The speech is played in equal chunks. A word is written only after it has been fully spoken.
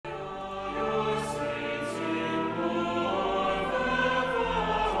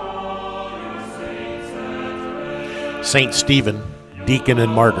Saint Stephen, deacon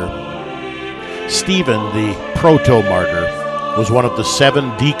and martyr. Stephen, the proto-martyr, was one of the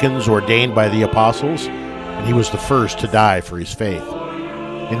 7 deacons ordained by the apostles, and he was the first to die for his faith.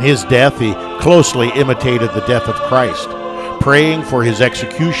 In his death, he closely imitated the death of Christ, praying for his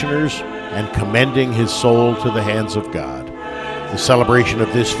executioners and commending his soul to the hands of God. The celebration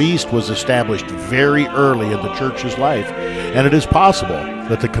of this feast was established very early in the church's life, and it is possible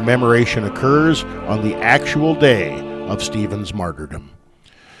that the commemoration occurs on the actual day of Stephen's martyrdom.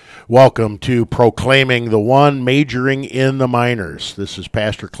 Welcome to Proclaiming the One, Majoring in the Minors. This is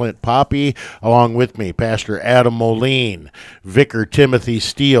Pastor Clint Poppy, along with me, Pastor Adam Moline, Vicar Timothy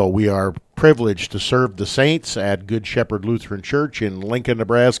Steele. We are privileged to serve the saints at Good Shepherd Lutheran Church in Lincoln,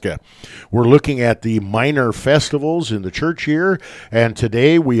 Nebraska. We're looking at the minor festivals in the church year, and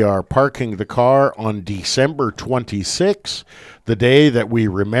today we are parking the car on December 26, the day that we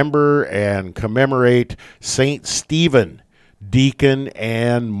remember and commemorate Saint Stephen, deacon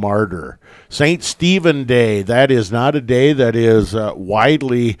and martyr. St. Stephen Day, that is not a day that is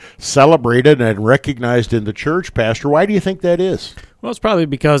widely celebrated and recognized in the church. Pastor, why do you think that is? Well, it's probably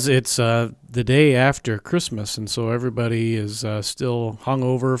because it's the day after Christmas, and so everybody is still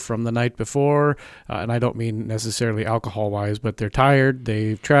hungover from the night before, and I don't mean necessarily alcohol-wise, but they're tired,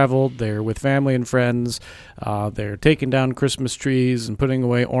 they've traveled, they're with family and friends, they're taking down Christmas trees and putting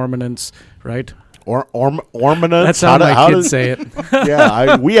away ornaments, right? Ornaments? That's how my kids say it.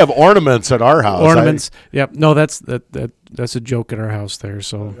 Yeah, we have ornaments at our house. Ornaments. Yep. No, that's a joke in our house there.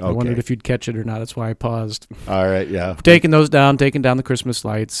 So okay. I wondered if you'd catch it or not. That's why I paused. All right. Yeah. Taking down the Christmas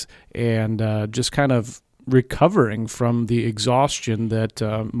lights, and just kind of recovering from the exhaustion that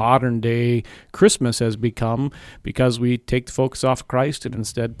modern day Christmas has become, because we take the focus off Christ and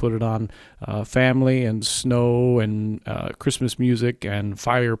instead put it on family and snow and Christmas music and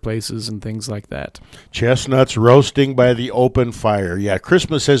fireplaces and things like that. Chestnuts roasting by the open fire. Yeah,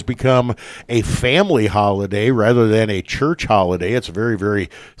 Christmas has become a family holiday rather than a church holiday. It's a very,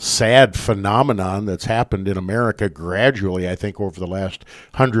 very sad phenomenon that's happened in America gradually, I think, over the last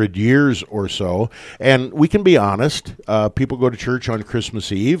 100 years or so. And we can be honest, people go to church on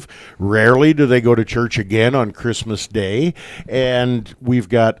Christmas Eve. Rarely do they go to church again on Christmas Day. And we've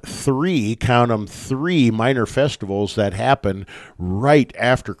got three minor festivals that happen right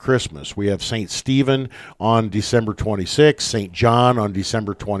after Christmas. We have St. Stephen on December 26, St. John on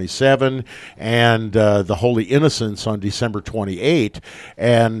December 27, and the Holy Innocents on December 28.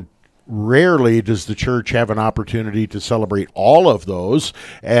 And rarely does the church have an opportunity to celebrate all of those,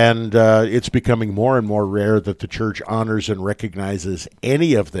 and it's becoming more and more rare that the church honors and recognizes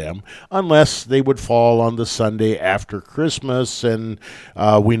any of them unless they would fall on the Sunday after Christmas, and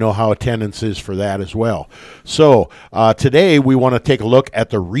we know how attendance is for that as well. So today we want to take a look at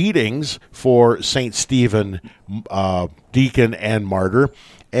the readings for St. Stephen, deacon and martyr,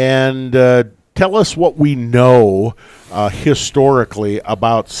 and tell us what we know historically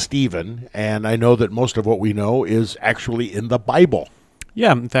about Stephen, and I know that most of what we know is actually in the Bible.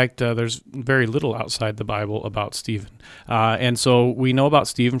 Yeah, in fact, there's very little outside the Bible about Stephen. And so we know about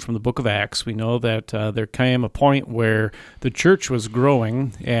Stephen from the book of Acts. We know that there came a point where the church was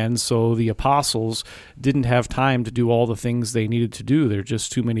growing, and so the apostles didn't have time to do all the things they needed to do. There are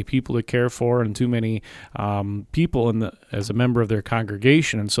just too many people to care for and too many people as a member of their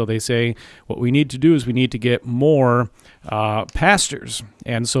congregation. And so they say, what we need to do is we need to get more pastors.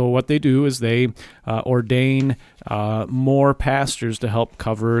 And so what they do is they ordain more pastors to help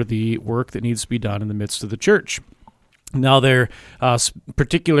cover the work that needs to be done in the midst of the church. Now, their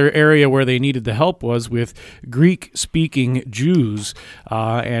particular area where they needed the help was with Greek-speaking Jews,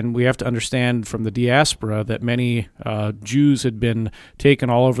 and we have to understand from the diaspora that many Jews had been taken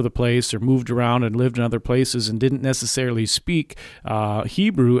all over the place or moved around and lived in other places and didn't necessarily speak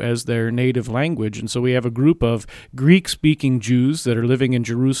Hebrew as their native language. And so we have a group of Greek-speaking Jews that are living in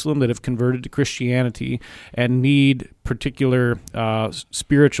Jerusalem that have converted to Christianity and need particular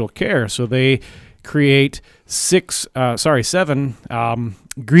spiritual care. So they create seven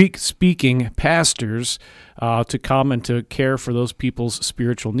Greek-speaking pastors to come and to care for those people's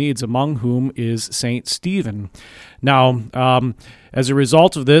spiritual needs, among whom is St. Stephen. Now, as a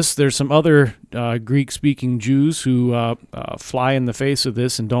result of this, there's some other Greek-speaking Jews who fly in the face of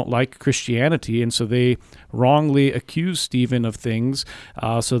this and don't like Christianity, and so they wrongly accuse Stephen of things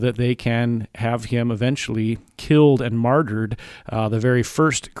so that they can have him eventually killed and martyred, the very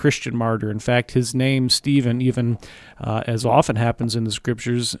first Christian martyr. In fact, his name, Stephen, even as often happens in the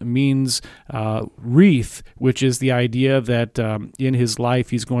scriptures, means wreath, which is the idea that in his life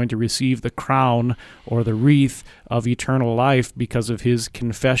he's going to receive the crown or the wreath of eternal life because of his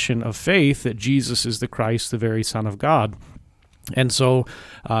confession of faith that Jesus is the Christ, the very Son of God. And so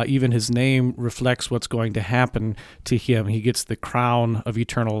even his name reflects what's going to happen to him. He gets the crown of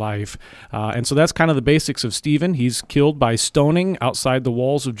eternal life. And so that's kind of the basics of Stephen. He's killed by stoning outside the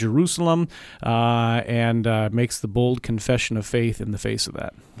walls of Jerusalem and makes the bold confession of faith in the face of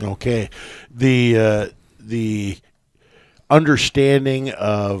that. Okay. The understanding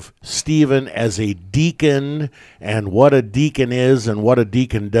of Stephen as a deacon and what a deacon is and what a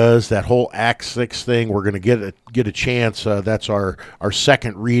deacon does, that whole Acts 6 thing, we're going to get a chance. That's our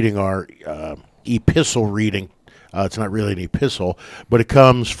second reading, our epistle reading. It's not really an epistle, but it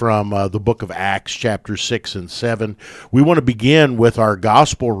comes from the book of Acts, chapters 6 and 7. We want to begin with our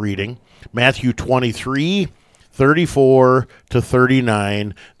gospel reading, Matthew 23, 34 to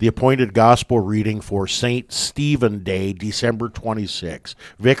 39, the appointed gospel reading for St. Stephen Day, December 26.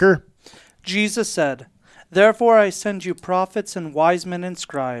 Vicar? Jesus said, "Therefore I send you prophets and wise men and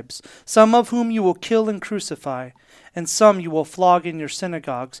scribes, some of whom you will kill and crucify, and some you will flog in your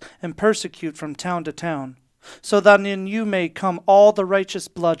synagogues and persecute from town to town, so that in you may come all the righteous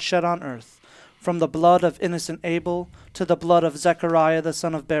blood shed on earth, from the blood of innocent Abel to the blood of Zechariah the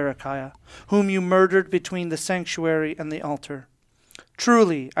son of Berechiah, whom you murdered between the sanctuary and the altar.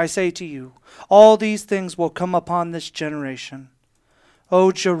 Truly, I say to you, all these things will come upon this generation.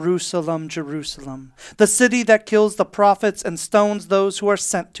 O Jerusalem, Jerusalem, the city that kills the prophets and stones those who are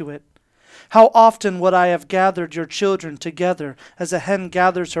sent to it. How often would I have gathered your children together as a hen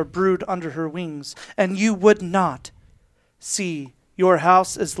gathers her brood under her wings, and you would not. See, your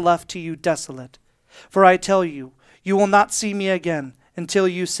house is left to you desolate. For I tell you, you will not see me again until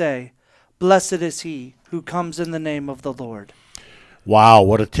you say, 'Blessed is he who comes in the name of the Lord.'" Wow,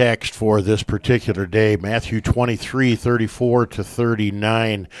 what a text for this particular day. Matthew 23, 34 to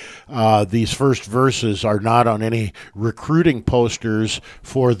 39. These first verses are not on any recruiting posters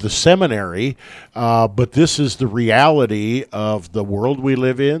for the seminary, but this is the reality of the world we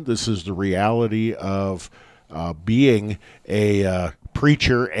live in. This is the reality of being a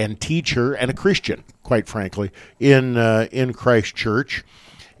preacher and teacher and a Christian, quite frankly, in Christ Church.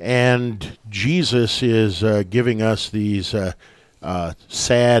 And Jesus is giving us these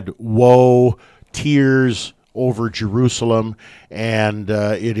sad woe, tears over Jerusalem, and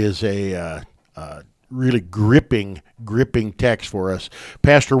it is a really gripping text for us.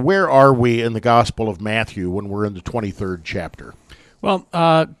 Pastor, where are we in the Gospel of Matthew when we're in the 23rd chapter? Well,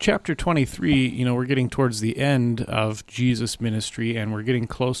 chapter 23, we're getting towards the end of Jesus' ministry, and we're getting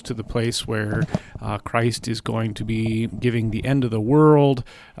close to the place where Christ is going to be giving the end of the world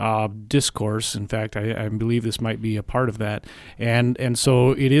discourse. In fact, I believe this might be a part of that. And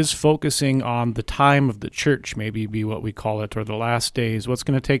so it is focusing on the time of the church, maybe be what we call it, or the last days, what's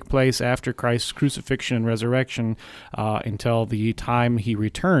going to take place after Christ's crucifixion and resurrection until the time he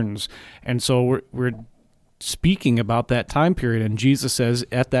returns. And so we're speaking about that time period, and Jesus says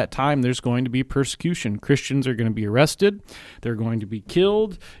at that time there's going to be persecution. Christians are going to be arrested, they're going to be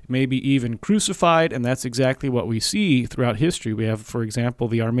killed, maybe even crucified, and that's exactly what we see throughout history. We have, for example,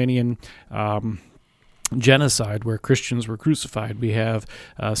 the Armenian genocide where Christians were crucified. We have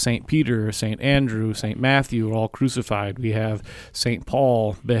St. Peter, St. Andrew, St. Matthew all crucified. We have St.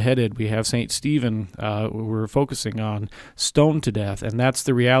 Paul beheaded. We have St. Stephen we're focusing on stoned to death. And that's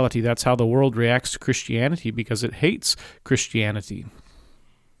the reality. That's how the world reacts to Christianity because it hates Christianity.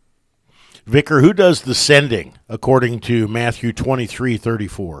 Vicar, who does the sending according to Matthew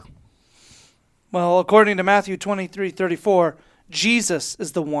 23:34? Well, according to Matthew 23:34, Jesus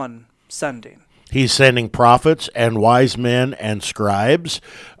is the one sending. He's sending prophets and wise men and scribes.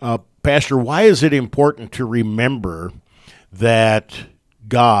 Pastor, why is it important to remember that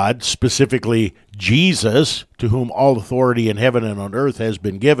God, specifically Jesus, to whom all authority in heaven and on earth has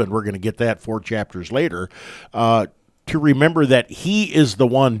been given, we're going to get that 4 chapters later, to remember that he is the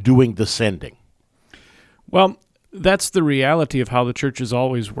one doing the sending? Well, that's the reality of how the church has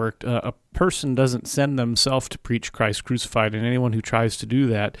always worked. A person doesn't send themselves to preach Christ crucified, and anyone who tries to do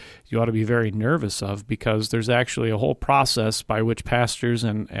that, you ought to be very nervous of, because there's actually a whole process by which pastors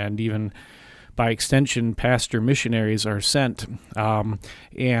and even by extension pastor missionaries are sent,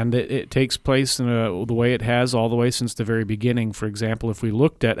 and it takes place in the way it has all the way since the very beginning. For example, if we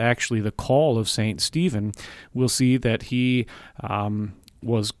looked at actually the call of St. Stephen, we'll see that he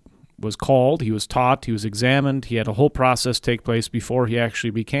was was called, he was taught, he was examined, he had a whole process take place before he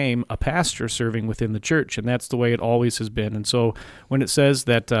actually became a pastor serving within the church, and that's the way it always has been. And so when it says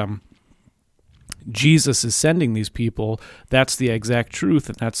that Jesus is sending these people, that's the exact truth,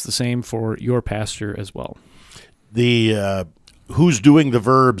 and that's the same for your pastor as well. The who's doing the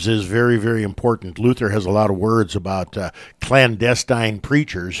verbs is very, very important. Luther has a lot of words about clandestine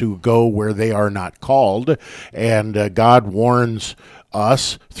preachers who go where they are not called, and God warns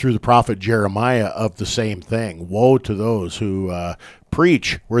us through the prophet Jeremiah of the same thing. Woe to those who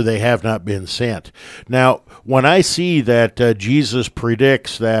preach where they have not been sent. Now, when I see that Jesus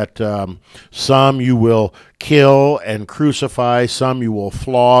predicts that some you will kill and crucify, some you will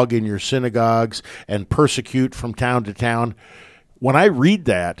flog in your synagogues and persecute from town to town, when I read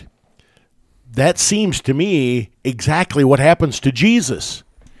that, that seems to me exactly what happens to Jesus.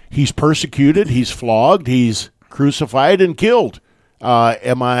 He's persecuted, he's flogged, he's crucified and killed.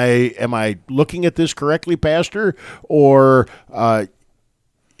 Am I looking at this correctly, Pastor? Or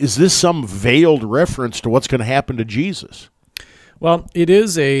is this some veiled reference to what's going to happen to Jesus? Well, it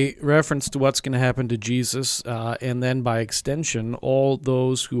is a reference to what's going to happen to Jesus, and then by extension, all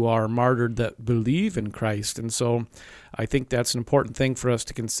those who are martyred that believe in Christ. And so I think that's an important thing for us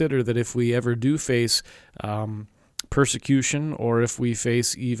to consider, that if we ever do face persecution, or if we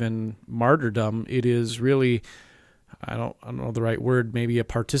face even martyrdom, it is really, I don't know the right word, maybe a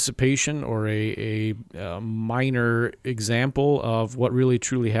participation or a minor example of what really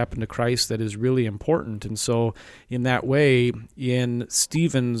truly happened to Christ that is really important. And so in that way, in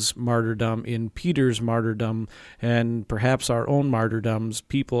Stephen's martyrdom, in Peter's martyrdom, and perhaps our own martyrdoms,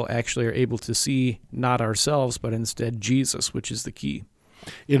 people actually are able to see not ourselves, but instead Jesus, which is the key.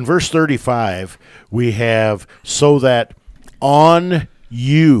 In verse 35, we have, so that on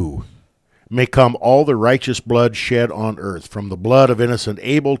you may come all the righteous blood shed on earth, from the blood of innocent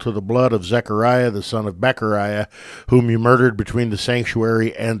Abel to the blood of Zechariah, the son of Bechariah, whom you murdered between the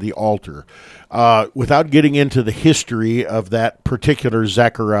sanctuary and the altar. Without getting into the history of that particular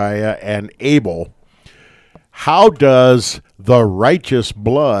Zechariah and Abel, how does the righteous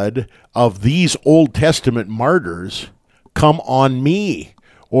blood of these Old Testament martyrs come on me?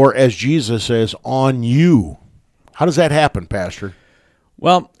 Or as Jesus says, on you? How does that happen, Pastor?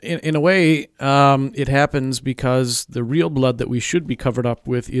 Well, in a way, it happens because the real blood that we should be covered up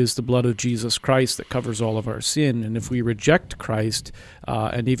with is the blood of Jesus Christ that covers all of our sin. And if we reject Christ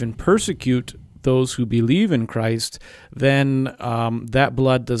and even persecute those who believe in Christ, then that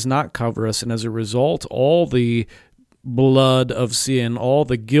blood does not cover us. And as a result, all the blood of sin, all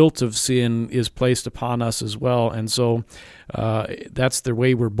the guilt of sin is placed upon us as well. And so that's the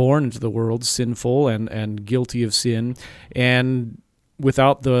way we're born into the world, sinful and guilty of sin. And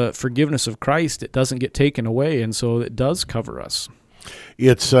without the forgiveness of Christ, it doesn't get taken away, and so it does cover us.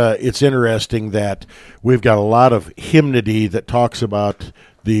 It's interesting that we've got a lot of hymnody that talks about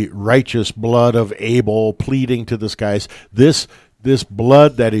the righteous blood of Abel pleading to the skies. This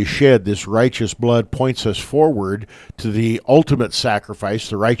blood that is shed, this righteous blood, points us forward to the ultimate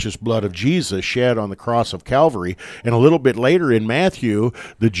sacrifice, the righteous blood of Jesus shed on the cross of Calvary. And a little bit later in Matthew,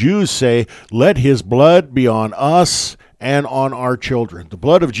 the Jews say, let his blood be on us and on our children. The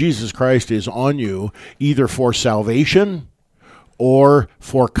blood of Jesus Christ is on you either for salvation or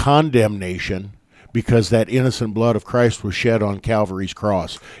for condemnation, because that innocent blood of Christ was shed on Calvary's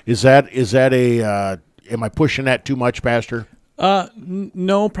cross. Is that am I pushing that too much, Pastor?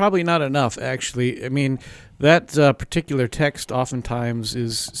 No, probably not enough, actually. I mean, that particular text oftentimes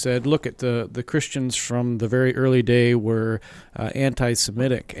is said, look at the Christians from the very early day were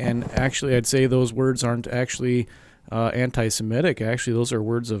anti-Semitic. And actually, I'd say those words aren't actually anti-Semitic. Actually, those are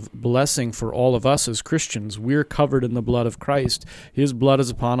words of blessing for all of us as Christians. We're covered in the blood of Christ. His blood is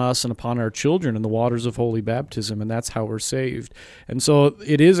upon us and upon our children in the waters of holy baptism, and that's how we're saved. And so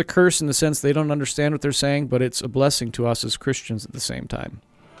it is a curse in the sense they don't understand what they're saying, but it's a blessing to us as Christians at the same time.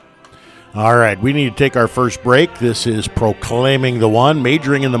 All right, we need to take our first break. This is Proclaiming the One,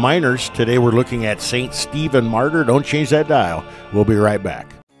 majoring in the minors. Today we're looking at St. Stephen Martyr. Don't change that dial. We'll be right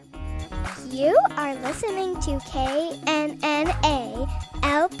back. You are listening to KNNA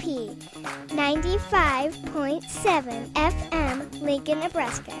LP 95.7 FM, Lincoln,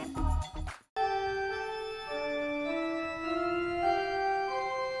 Nebraska.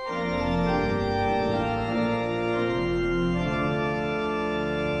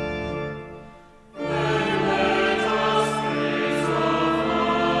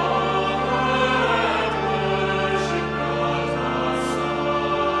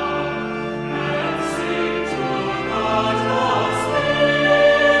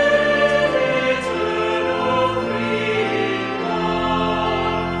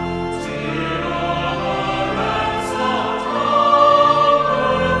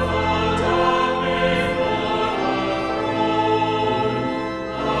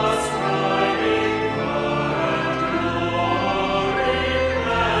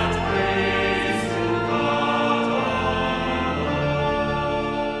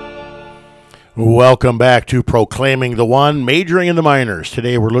 Welcome back to Proclaiming the One, majoring in the minors.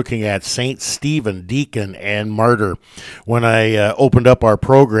 Today we're looking at St. Stephen, deacon and martyr. When I opened up our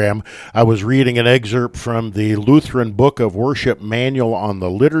program, I was reading an excerpt from the Lutheran Book of Worship Manual on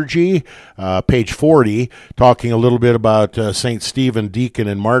the Liturgy, page 40, talking a little bit about St. Stephen, deacon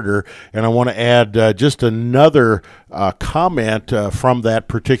and martyr. And I want to add just another comment from that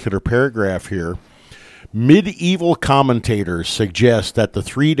particular paragraph here. Medieval commentators suggest that the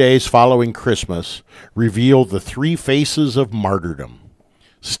 3 days following Christmas reveal the three faces of martyrdom.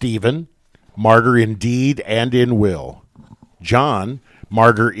 Stephen, martyr in deed and in will. John,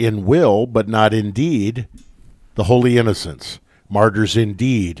 martyr in will but not in deed. The Holy Innocents, martyrs in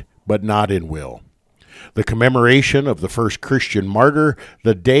deed but not in will. The commemoration of the first Christian martyr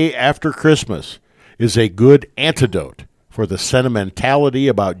the day after Christmas is a good antidote for the sentimentality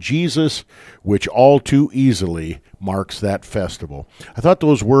about Jesus, which all too easily marks that festival. I thought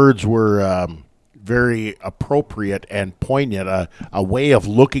those words were very appropriate and poignant, a way of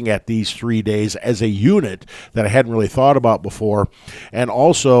looking at these 3 days as a unit that I hadn't really thought about before, and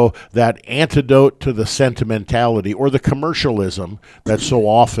also that antidote to the sentimentality or the commercialism that so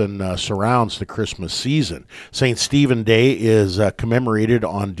often surrounds the Christmas season. St. Stephen Day is commemorated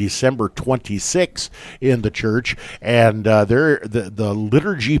on December 26th in the church, and the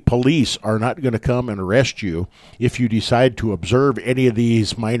liturgy police are not going to come and arrest you if you decide to observe any of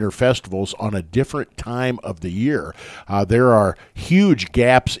these minor festivals on a different time of the year. There are huge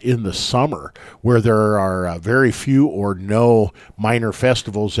gaps in the summer where there are very few or no minor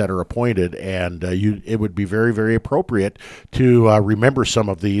festivals that are appointed, and it would be very, very appropriate to remember some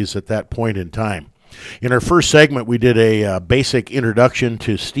of these at that point in time. In our first segment, we did a basic introduction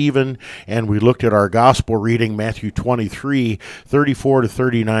to Stephen, and we looked at our gospel reading, Matthew 23, 34 to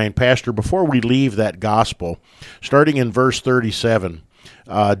 39. Pastor, before we leave that gospel, starting in verse 37,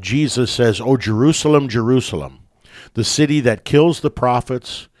 Jesus says, "O Jerusalem, Jerusalem, the city that kills the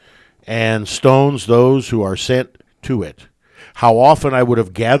prophets and stones those who are sent to it. How often I would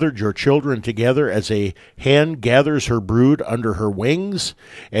have gathered your children together as a hen gathers her brood under her wings,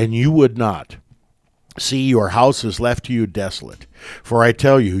 and you would not. See, your house is left to you desolate. For I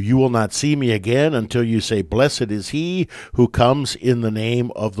tell you, you will not see me again until you say, 'Blessed is he who comes in the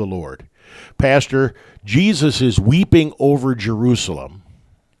name of the Lord.'" Pastor, Jesus is weeping over Jerusalem.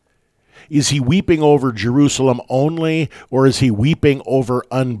 Is he weeping over Jerusalem only, or is he weeping over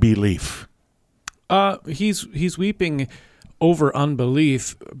unbelief? He's weeping over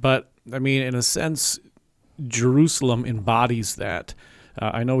unbelief, but I mean, in a sense, Jerusalem embodies that.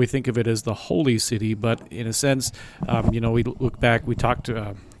 I know we think of it as the holy city, but in a sense, we look back, we talked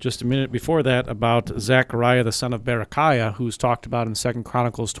just a minute before that about Zechariah, the son of Berechiah, who's talked about in 2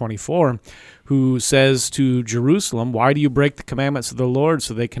 Chronicles 24, who says to Jerusalem, "Why do you break the commandments of the Lord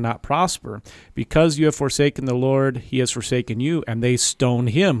so they cannot prosper? Because you have forsaken the Lord, he has forsaken you," and they stone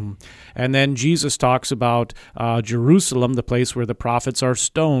him. And then Jesus talks about Jerusalem, the place where the prophets are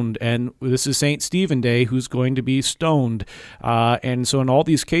stoned, and this is St. Stephen Day, who's going to be stoned. And so in all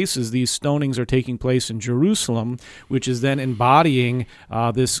these cases, these stonings are taking place in Jerusalem, which is then embodying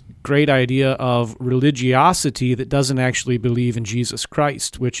this great idea of religiosity that doesn't actually believe in Jesus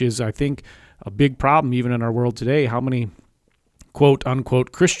Christ, which is, I think, a big problem even in our world today. How many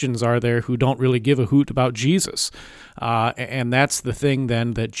quote-unquote Christians are there who don't really give a hoot about Jesus? And that's the thing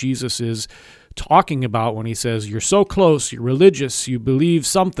then that Jesus is talking about when he says, you're so close, you're religious, you believe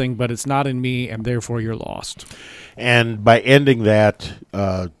something, but it's not in me, and therefore you're lost. And by ending that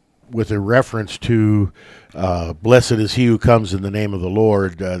with a reference to blessed is he who comes in the name of the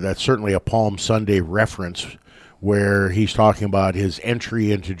Lord, that's certainly a Palm Sunday reference where he's talking about his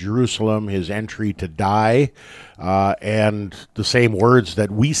entry into Jerusalem, his entry to die, and the same words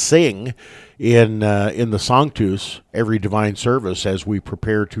that we sing in the Sanctus every divine service as we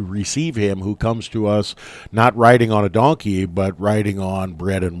prepare to receive him who comes to us not riding on a donkey, but riding on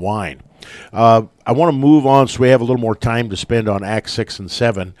bread and wine. I want to move on so we have a little more time to spend on Acts 6 and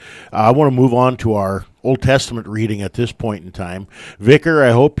 7. I want to move on to our Old Testament reading at this point in time. Vicar,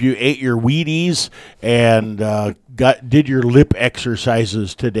 I hope you ate your Wheaties and did your lip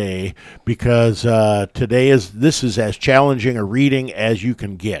exercises today, because this is as challenging a reading as you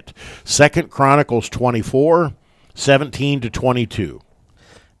can get. 2 Chronicles 24, 17 to 22.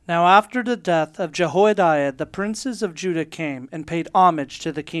 Now after the death of Jehoiada, the princes of Judah came and paid homage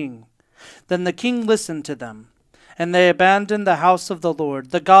to the king. Then the king listened to them, and they abandoned the house of the Lord,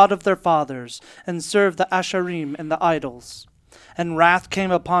 the God of their fathers, and served the Asherim and the idols. And wrath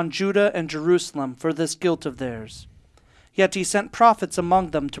came upon Judah and Jerusalem for this guilt of theirs. Yet he sent prophets among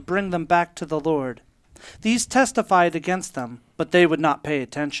them to bring them back to the Lord. These testified against them, but they would not pay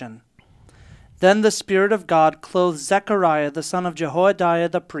attention. Then the Spirit of God clothed Zechariah the son of Jehoiada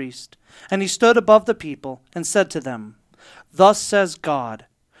the priest, and he stood above the people, and said to them, Thus says God,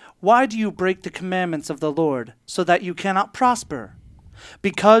 Why do you break the commandments of the Lord, so that you cannot prosper?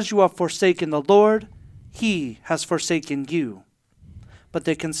 Because you have forsaken the Lord, he has forsaken you. But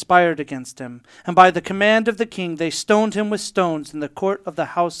they conspired against him, and by the command of the king they stoned him with stones in the court of the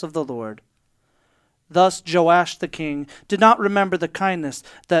house of the Lord. Thus Joash the king did not remember the kindness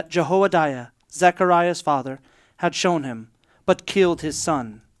that Jehoiada, Zechariah's father, had shown him, but killed his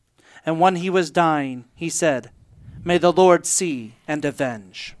son. And when he was dying, he said, May the Lord see and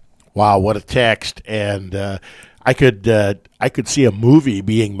avenge. Wow, what a text! And I could see a movie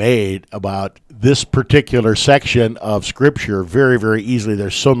being made about this particular section of Scripture very, very easily.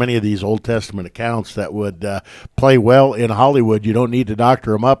 There's so many of these Old Testament accounts that would play well in Hollywood. You don't need to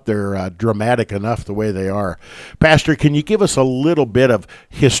doctor them up. They're dramatic enough the way they are. Pastor, can you give us a little bit of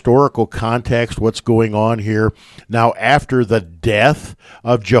historical context, what's going on here? Now, after the death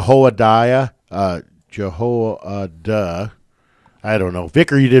of Jehoiada, I don't know.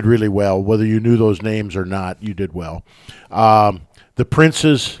 Vicar, you did really well. Whether you knew those names or not, you did well. The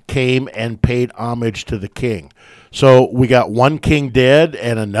princes came and paid homage to the king. So we got one king dead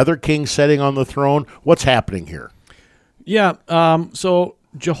and another king sitting on the throne. What's happening here? Yeah, so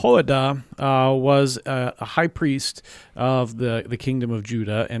Jehoiada was a high priest of the kingdom of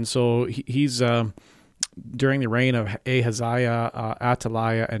Judah, and so he's during the reign of Ahaziah,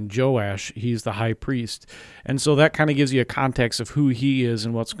 Athaliah, and Joash, he's the high priest. And so that kind of gives you a context of who he is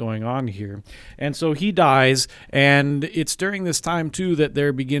and what's going on here. And so he dies, and it's during this time, too, that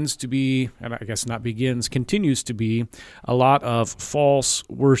there begins to be, and I guess not begins, continues to be, a lot of false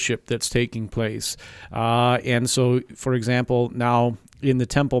worship that's taking place. And so, for example, now in the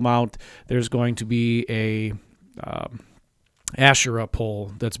Temple Mount, there's going to be a Asherah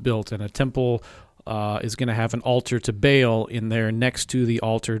pole that's built, and a temple is going to have an altar to Baal in there next to the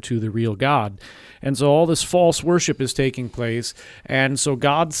altar to the real God. And so all this false worship is taking place. And so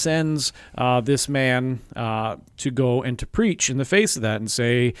God sends this man to go and to preach in the face of that and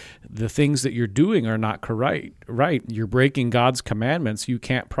say, the things that you're doing are not correct. Right. You're breaking God's commandments. You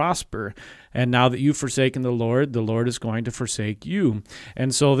can't prosper. And now that you've forsaken the Lord is going to forsake you.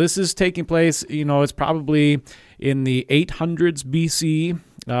 And so this is taking place, it's probably in the 800s BC.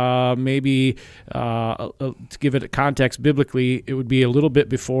 Maybe to give it a context biblically, it would be a little bit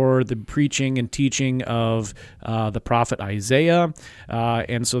before the preaching and teaching of the prophet Isaiah.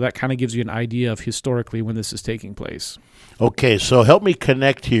 And so that kind of gives you an idea of historically when this is taking place. Okay, so help me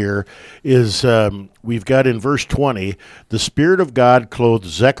connect here is we've got in verse 20, the Spirit of God clothed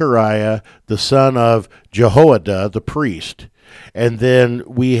Zechariah, the son of Jehoiada, the priest. And then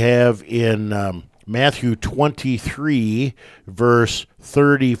we have in Matthew 23, verse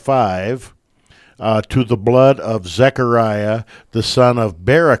 35, to the blood of Zechariah, the son of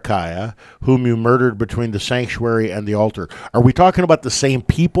Berechiah, whom you murdered between the sanctuary and the altar. Are we talking about the same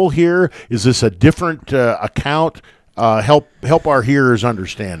people here? Is this a different account? Help our hearers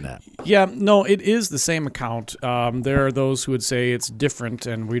understand that. Yeah, no, it is the same account. There are those who would say it's different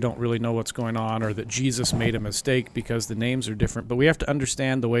and we don't really know what's going on, or that Jesus made a mistake because the names are different. But we have to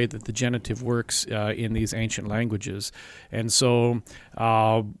understand the way that the genitive works in these ancient languages. And so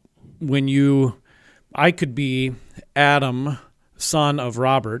I could be Adam, son of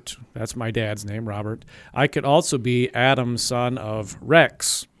Robert. That's my dad's name, Robert. I could also be Adam, son of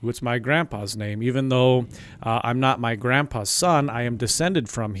Rex, which my grandpa's name. Even though I'm not my grandpa's son, I am descended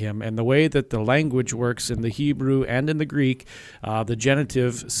from him. And the way that the language works in the Hebrew and in the Greek, the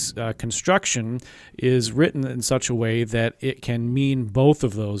genitive construction is written in such a way that it can mean both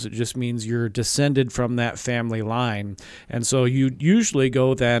of those. It just means you're descended from that family line. And so you usually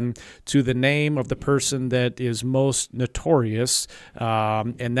go then to the name of the person that is most notorious,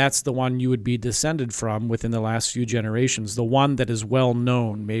 and that's the one you would be descended from within the last few generations, the one that is well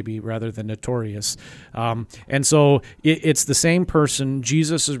known, maybe rather than notorious. And so it's the same person.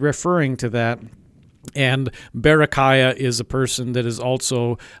 Jesus is referring to that. And Berechiah is a person that is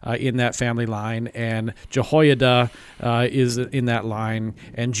also in that family line, and Jehoiada is in that line,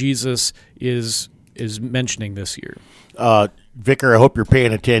 and Jesus is mentioning this here. Vicar, I hope you're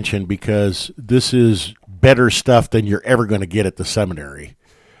paying attention, because this is better stuff than you're ever going to get at the seminary,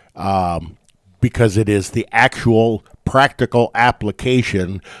 because it is the actual practical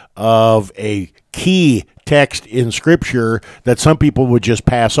application of a key text in Scripture that some people would just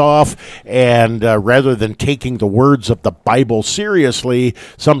pass off, and rather than taking the words of the Bible seriously,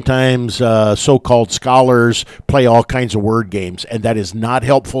 sometimes so-called scholars play all kinds of word games, and that is not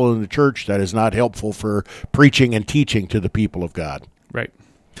helpful in the church. That is not helpful for preaching and teaching to the people of God. Right.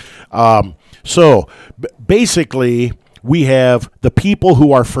 So basically, we have the people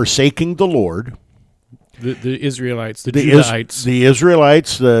who are forsaking the Lord. The Israelites, the Judahites. The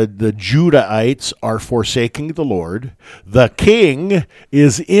Israelites, the Judahites are forsaking the Lord. The king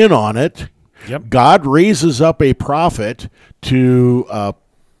is in on it. Yep. God raises up a prophet to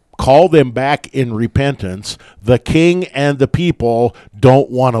call them back in repentance. The king and the people don't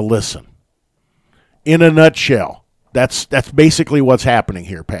want to listen. In a nutshell, that's basically what's happening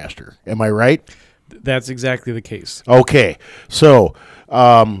here, Pastor. Am I right? That's exactly the case. Okay, so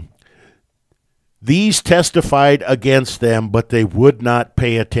these testified against them, but they would not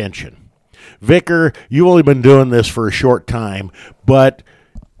pay attention. Vicar, you've only been doing this for a short time, but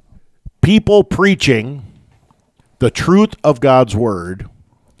people preaching the truth of God's word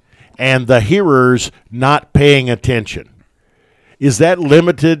and the hearers not paying attention. Is that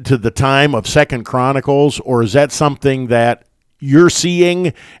limited to the time of 2 Chronicles, or is that something that you're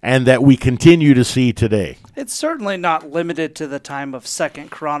seeing and that we continue to see today? It's certainly not limited to the time of 2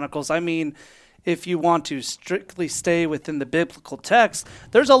 Chronicles. I mean, if you want to strictly stay within the biblical text,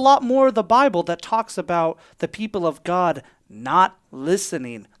 there's a lot more of the Bible that talks about the people of God not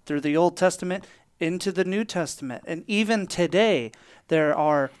listening through the Old Testament into the New Testament. And even today, there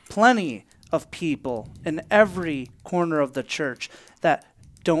are plenty of people in every corner of the church that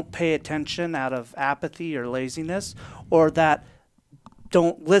don't pay attention out of apathy or laziness, or that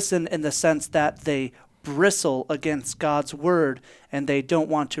don't listen in the sense that they bristle against God's word and they don't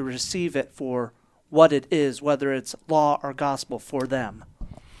want to receive it for what it is, whether it's law or gospel for them.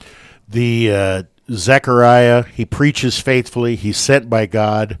 The Zechariah, he preaches faithfully. He's sent by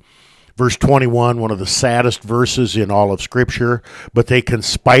God. Verse 21, one of the saddest verses in all of Scripture. But they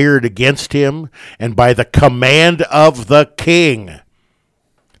conspired against him, and by the command of the king,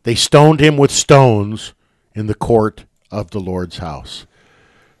 they stoned him with stones in the court of the Lord's house.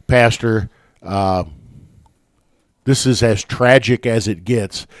 Pastor, this is as tragic as it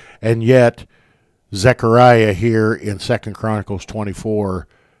gets, and yet Zechariah here in 2 Chronicles 24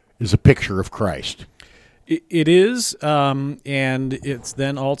 is a picture of Christ. It is, and it's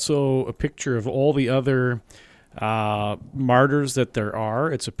then also a picture of all the other martyrs that there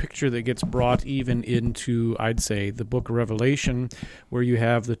are. It's a picture that gets brought even into, I'd say, the book of Revelation, where you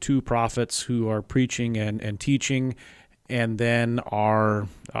have the two prophets who are preaching and teaching, and then are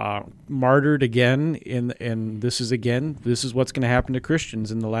martyred again. And this is what's going to happen to Christians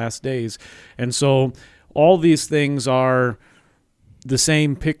in the last days. And so all these things are the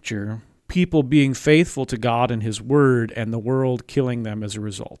same picture. People being faithful to God and his word, and the world killing them as a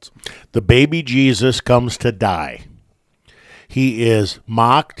result. The baby Jesus comes to die. He is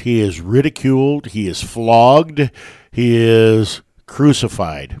mocked, he is ridiculed, he is flogged, he is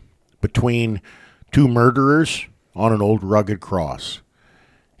crucified between two murderers on an old rugged cross.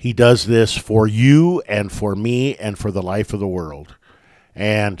 He does this for you and for me and for the life of the world.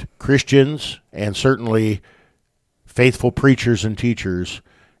 And Christians, and certainly faithful preachers and teachers,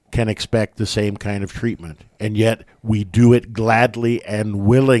 can expect the same kind of treatment. And yet we do it gladly and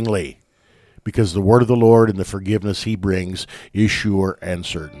willingly, because the word of the Lord and the forgiveness he brings is sure and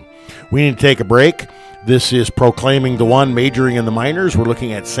certain. We need to take a break. This is Proclaiming the One, Majoring in the Minors. We're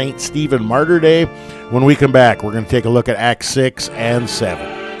looking at St. Stephen Martyr Day. When we come back, we're going to take a look at Acts 6 and 7.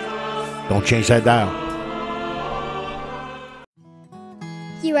 Don't change that dial.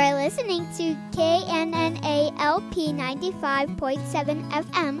 You are listening to KNNA-LP 95.7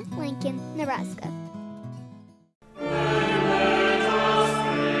 FM, Lincoln, Nebraska.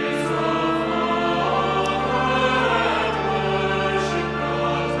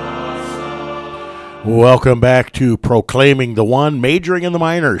 Welcome back to Proclaiming the One, Majoring in the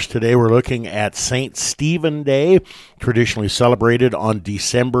Minors. Today we're looking at St. Stephen Day, traditionally celebrated on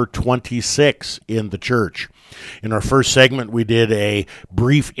December 26 in the church. In our first segment, we did a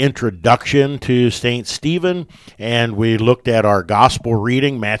brief introduction to St. Stephen, and we looked at our gospel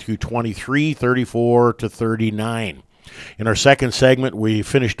reading, Matthew 23, 34 to 39. In our second segment, we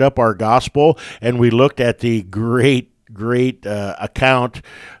finished up our gospel, and we looked at the great account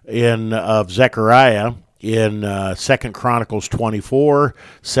of Zechariah in 2 Chronicles 24,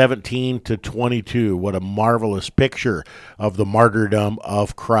 17 to 22. What a marvelous picture of the martyrdom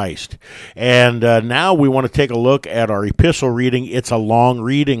of Christ. And now we want to take a look at our epistle reading. It's a long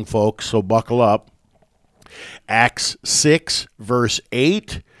reading, folks, so buckle up. Acts 6, verse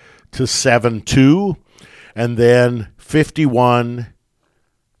 8 to 7:2, and then 51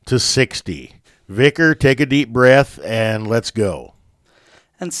 to 60. Vicar, take a deep breath and let's go.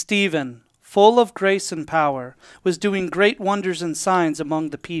 And Stephen, full of grace and power, was doing great wonders and signs among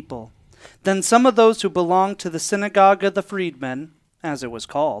the people. Then some of those who belonged to the synagogue of the freedmen, as it was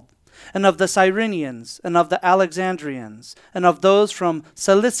called, and of the Cyrenians, and of the Alexandrians, and of those from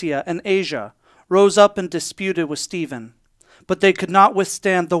Cilicia and Asia, rose up and disputed with Stephen. But they could not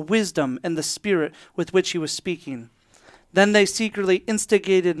withstand the wisdom and the spirit with which he was speaking. Then they secretly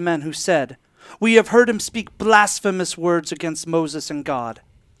instigated men who said, "We have heard him speak blasphemous words against Moses and God."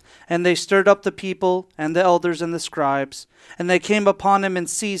 And they stirred up the people and the elders and the scribes, and they came upon him and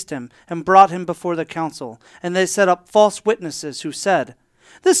seized him and brought him before the council. And they set up false witnesses who said,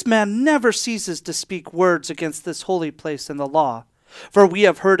 "This man never ceases to speak words against this holy place and the law. For we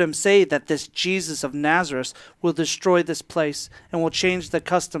have heard him say that this Jesus of Nazareth will destroy this place and will change the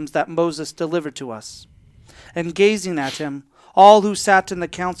customs that Moses delivered to us." And gazing at him, all who sat in the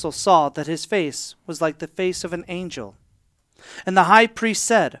council saw that his face was like the face of an angel. And the high priest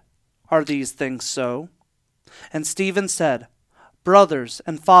said, "Are these things so?" And Stephen said, "Brothers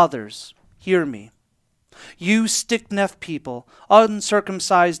and fathers, hear me. You stiff-necked people,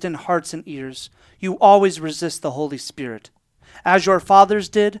 uncircumcised in hearts and ears, you always resist the Holy Spirit. As your fathers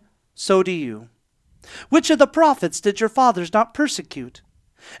did, so do you. Which of the prophets did your fathers not persecute?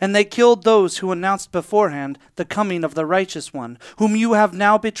 And they killed those who announced beforehand the coming of the righteous one, whom you have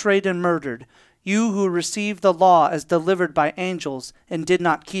now betrayed and murdered, you who received the law as delivered by angels and did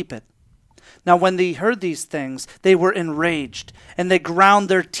not keep it." Now when they heard these things, they were enraged, and they ground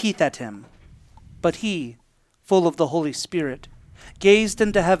their teeth at him. But he, full of the Holy Spirit, gazed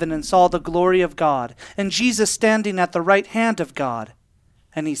into heaven and saw the glory of God, and Jesus standing at the right hand of God.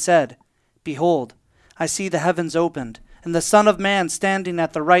 And he said, "Behold, I see the heavens opened, and the Son of Man standing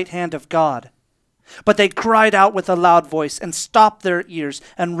at the right hand of God." But they cried out with a loud voice, and stopped their ears,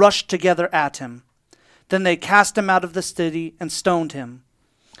 and rushed together at him. Then they cast him out of the city, and stoned him.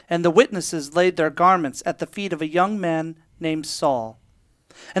 And the witnesses laid their garments at the feet of a young man named Saul.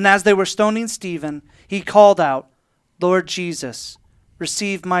 And as they were stoning Stephen, he called out, "Lord Jesus,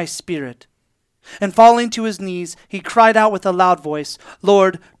 receive my spirit." And falling to his knees, he cried out with a loud voice,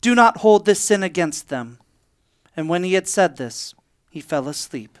 "Lord, do not hold this sin against them." And when he had said this, he fell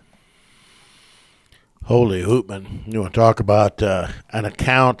asleep. Holy Hoopman. You want to talk about an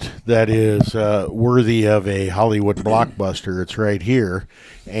account that is worthy of a Hollywood blockbuster. It's right here.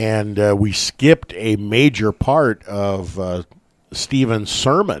 And we skipped a major part of Stephen's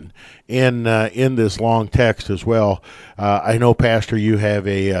sermon in this long text as well. I know, Pastor, you have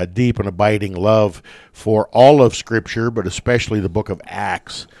a deep and abiding love for all of Scripture, but especially the book of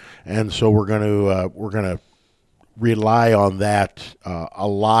Acts. And so we're going to rely on that a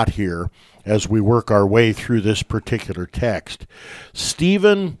lot here as we work our way through this particular text.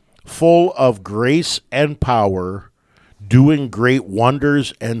 Stephen, full of grace and power, doing great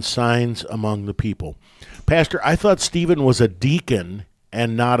wonders and signs among the people. Pastor, I thought Stephen was a deacon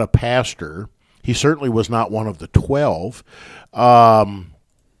and not a pastor. He certainly was not one of the 12.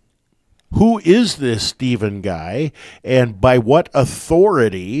 Who is this Stephen guy, and by what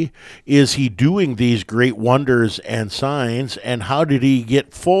authority is he doing these great wonders and signs, and how did he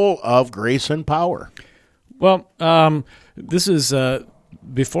get full of grace and power? Well, this is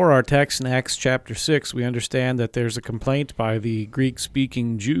before our text in Acts chapter 6. We understand that there's a complaint by the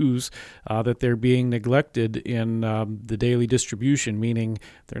Greek-speaking Jews that they're being neglected in the daily distribution, meaning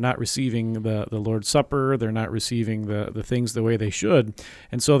they're not receiving the Lord's Supper, they're not receiving the things the way they should.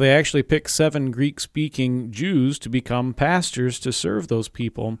 And so they actually pick 7 Greek-speaking Jews to become pastors to serve those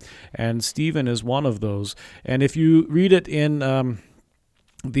people, and Stephen is one of those. And if you read it in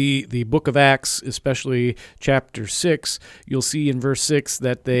the book of Acts, especially chapter 6, you'll see in verse 6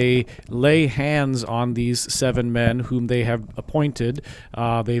 that they lay hands on these 7 men whom they have appointed.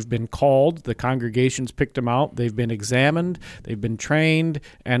 They've been called, the congregations picked them out, they've been examined, they've been trained,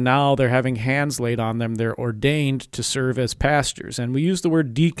 and now they're having hands laid on them. They're ordained to serve as pastors. And we use the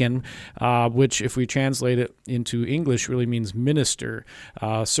word deacon, which if we translate it into English really means minister,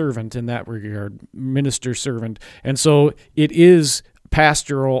 servant in that regard, minister, servant. And so it is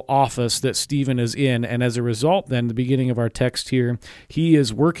pastoral office that Stephen is in, and as a result, then, the beginning of our text here, he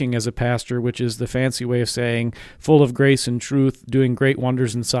is working as a pastor, which is the fancy way of saying full of grace and truth, doing great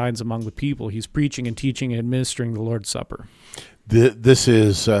wonders and signs among the people. He's preaching and teaching and administering the Lord's Supper. This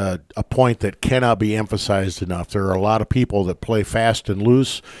is a point that cannot be emphasized enough. There are a lot of people that play fast and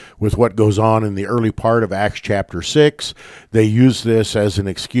loose with what goes on in the early part of Acts chapter 6. They use this as an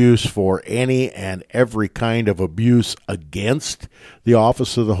excuse for any and every kind of abuse against the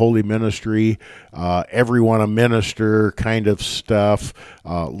office of the holy ministry, everyone a minister kind of stuff.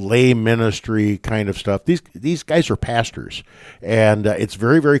 lay ministry kind of stuff. These guys are pastors, and it's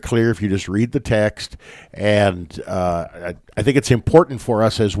very, very clear if you just read the text. And I think it's important for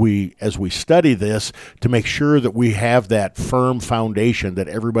us as we study this to make sure that we have that firm foundation, that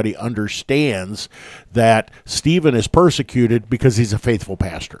everybody understands that Stephen is persecuted because he's a faithful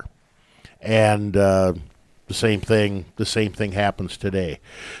pastor, and the same thing happens today.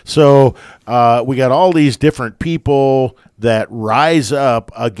 So we got all these different people that rise up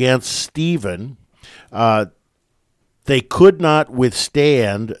against Stephen. They could not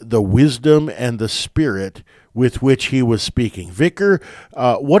withstand the wisdom and the spirit with which he was speaking. Vicar,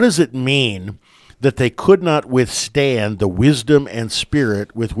 what does it mean that they could not withstand the wisdom and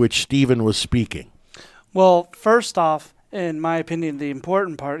spirit with which Stephen was speaking? Well, first off, in my opinion, the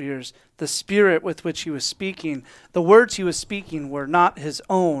important part here is the spirit with which he was speaking. The words he was speaking were not his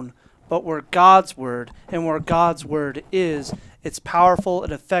own, but were God's word. And where God's word is, it's powerful,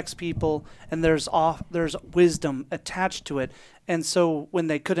 it affects people, and there's wisdom attached to it. And so when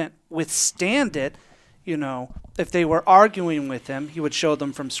they couldn't withstand it, if they were arguing with him, he would show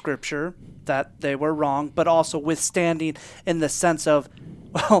them from Scripture that they were wrong, but also withstanding in the sense of,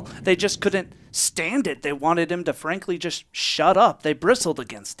 well, they just couldn't stand it. They wanted him to frankly just shut up. They bristled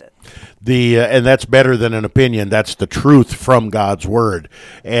against it. And that's better than an opinion. That's the truth from God's word.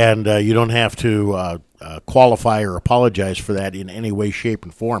 And you don't have to qualify or apologize for that in any way, shape,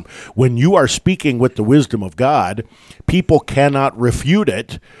 and form. When you are speaking with the wisdom of God, people cannot refute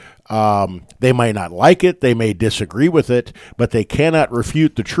it. They might not like it, they may disagree with it, but they cannot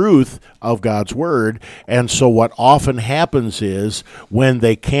refute the truth of God's word. And so what often happens is when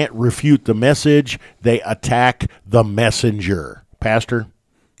they can't refute the message, they attack the messenger. Pastor?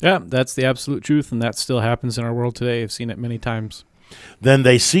 Yeah, that's the absolute truth, and that still happens in our world today. I've seen it many times. Then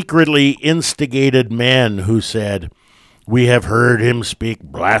they secretly instigated men who said, "We have heard him speak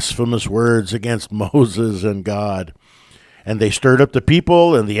blasphemous words against Moses and God." And they stirred up the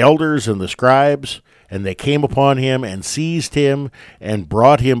people and the elders and the scribes, and they came upon him and seized him and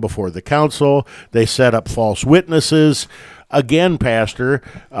brought him before the council. They set up false witnesses. Again, Pastor,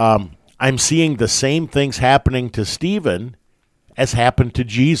 I'm seeing the same things happening to Stephen as happened to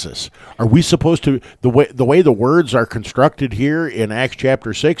Jesus. Are we supposed to, the way the words are constructed here in Acts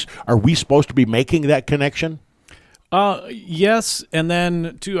chapter 6, are we supposed to be making that connection? Yes, and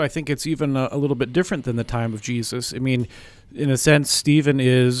then, too, I think it's even a little bit different than the time of Jesus. I mean, in a sense, Stephen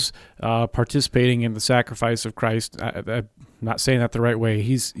is participating in the sacrifice of Christ. I'm not saying that the right way.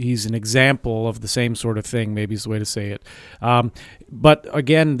 He's an example of the same sort of thing, maybe is the way to say it. But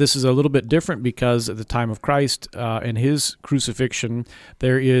again, this is a little bit different because at the time of Christ and his crucifixion,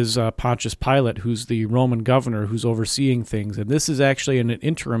 there is Pontius Pilate, who's the Roman governor who's overseeing things. And this is actually in an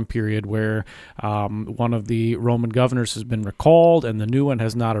interim period where one of the Roman governors has been recalled and the new one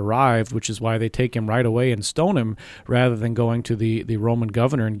has not arrived, which is why they take him right away and stone him rather than going to the Roman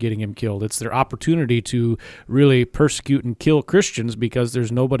governor and getting him killed. It's their opportunity to really persecute and kill Christians because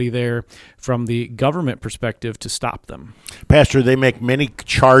there's nobody there from the government perspective to stop them. Pastor, they make many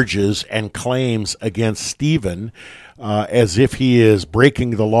charges and claims against Stephen as if he is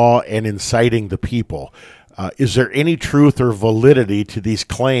breaking the law and inciting the people. Is there any truth or validity to these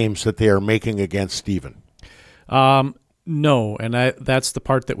claims that they are making against Stephen? No, and that's the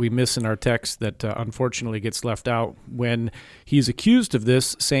part that we miss in our text that unfortunately gets left out. When he's accused of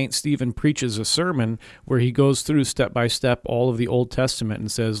this, St. Stephen preaches a sermon where he goes through step by step all of the Old Testament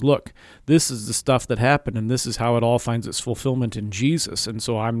and says, look, this is the stuff that happened, and this is how it all finds its fulfillment in Jesus. And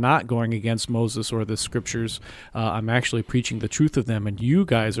so I'm not going against Moses or the Scriptures. I'm actually preaching the truth of them, and you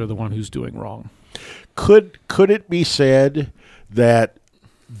guys are the one who's doing wrong. Could it be said that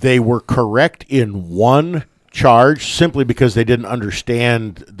they were correct in one charge simply because they didn't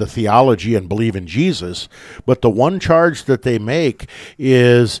understand the theology and believe in Jesus, but the one charge that they make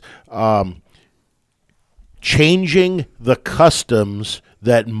is changing the customs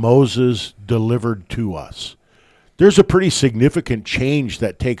that Moses delivered to us? There's a pretty significant change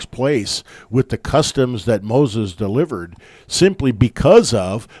that takes place with the customs that Moses delivered simply because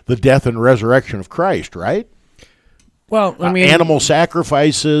of the death and resurrection of Christ, right? Well, I mean, animal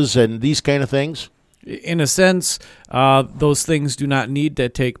sacrifices and these kind of things. In a sense, those things do not need to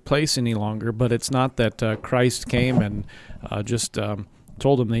take place any longer, but it's not that Christ came and just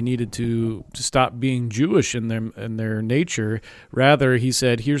told them they needed to stop being Jewish in their nature. Rather, he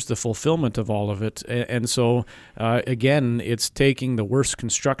said, here's the fulfillment of all of it. And so, again, it's taking the worst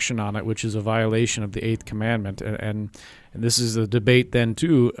construction on it, which is a violation of the Eighth Commandment. And this is a debate then,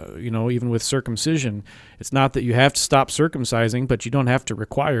 too, even with circumcision. It's not that you have to stop circumcising, but you don't have to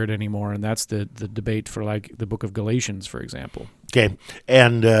require it anymore. And that's the debate for, like, the book of Galatians, for example. Okay,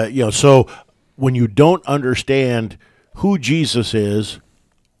 and so when you don't understand who Jesus is,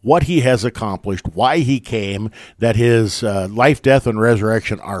 what he has accomplished, why he came, that his life, death, and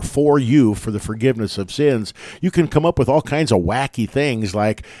resurrection are for you for the forgiveness of sins, you can come up with all kinds of wacky things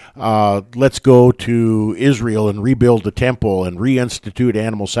like let's go to Israel and rebuild the temple and reinstitute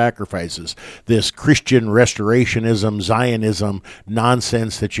animal sacrifices. This Christian restorationism, Zionism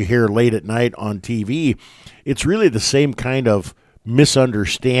nonsense that you hear late at night on TV, it's really the same kind of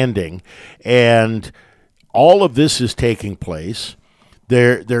misunderstanding, and all of this is taking place.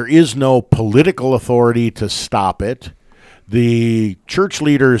 There is no political authority to stop it. The church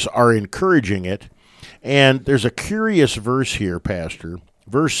leaders are encouraging it. And there's a curious verse here, Pastor.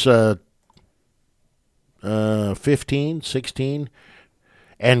 Verse 15, 16.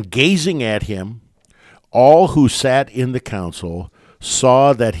 And gazing at him, all who sat in the council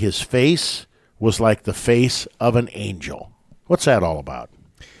saw that his face was like the face of an angel. What's that all about?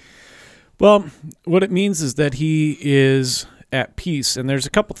 Well, what it means is that he is at peace, and there's a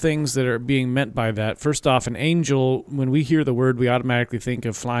couple things that are being meant by that. First off, an angel, when we hear the word, we automatically think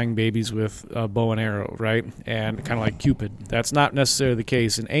of flying babies with a bow and arrow, right? And kind of like Cupid. That's not necessarily the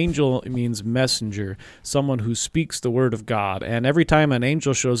case. An angel means messenger, someone who speaks the word of God. And every time an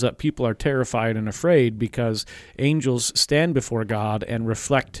angel shows up, people are terrified and afraid because angels stand before God and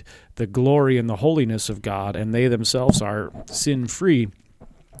reflect the glory and the holiness of God, and they themselves are sin-free.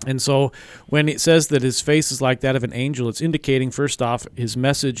 And so when it says that his face is like that of an angel, it's indicating, first off, his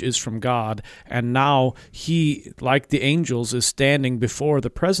message is from God, and now he, like the angels, is standing before the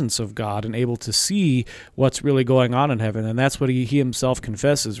presence of God and able to see what's really going on in heaven. And that's what he himself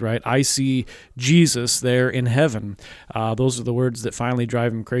confesses, right? I see Jesus there in heaven. Those are the words that finally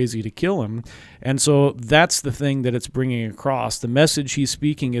drive him crazy to kill him. And so that's the thing that it's bringing across. The message he's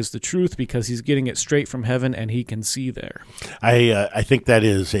speaking is the truth because he's getting it straight from heaven and he can see there. I think that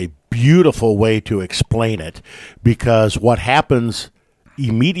is a beautiful way to explain it, because what happens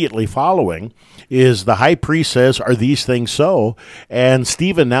immediately following is the high priest says, are these things so? And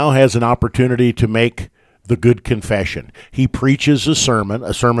Stephen now has an opportunity to make the good confession. He preaches a sermon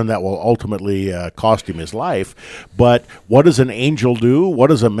that will ultimately cost him his life. But what does an angel do? What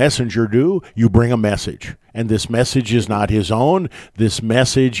does a messenger do? You bring a message. And this message is not his own. This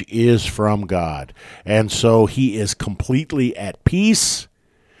message is from God. And so he is completely at peace.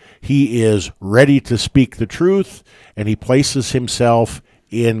 He is ready to speak the truth, and he places himself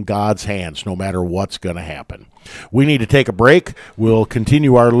in God's hands, no matter what's going to happen. We need to take a break. We'll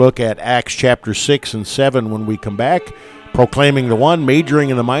continue our look at Acts chapter 6 and 7 when we come back. Proclaiming the One, majoring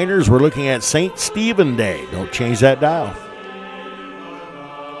in the minors. We're looking at St. Stephen Day. Don't change that dial.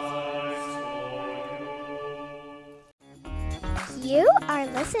 You are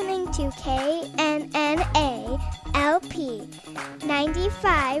listening to KNNA LP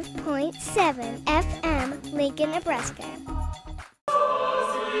 95.7 FM, Lincoln, Nebraska.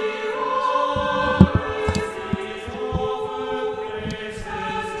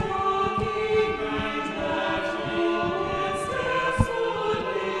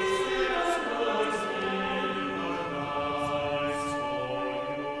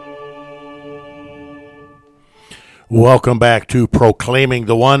 Welcome back to Proclaiming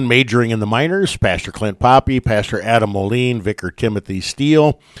the One, majoring in the minors. Pastor Clint Poppy, Pastor Adam Moline, Vicar Timothy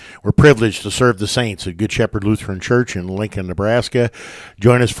Steele. We're privileged to serve the saints at Good Shepherd Lutheran Church in Lincoln, Nebraska.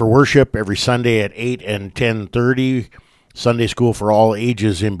 Join us for worship every Sunday at 8 and 10:30. Sunday school for all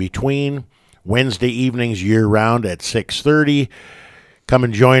ages in between. Wednesday evenings year-round at 6:30. Come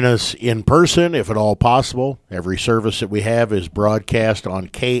and join us in person, if at all possible. Every service that we have is broadcast on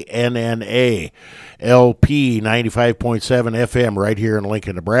KNNA LP 95.7 FM right here in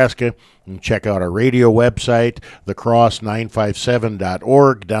Lincoln, Nebraska. And check out our radio website,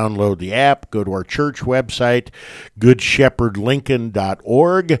 thecross957.org. Download the app. Go to our church website,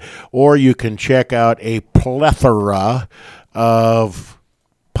 goodshepherdlincoln.org. Or you can check out a plethora of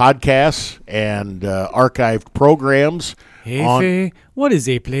podcasts and archived programs. Hey, Faye, what is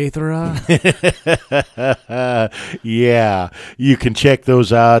a plethora? Yeah, you can check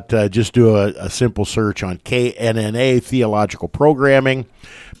those out. Just do a simple search on KNNA Theological Programming.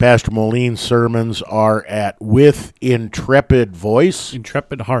 Pastor Moline's sermons are at With Intrepid Voice.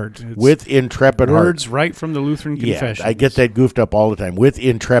 Intrepid Heart. It's With Intrepid Heart. words right from the Lutheran Confession. Yeah, I get that goofed up all the time. With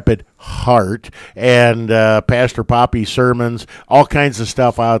Intrepid Heart. And Pastor Poppy's sermons, all kinds of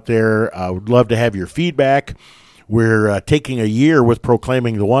stuff out there. I would love to have your feedback. We're taking a year with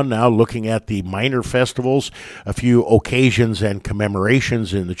Proclaiming the One now, looking at the minor festivals, a few occasions and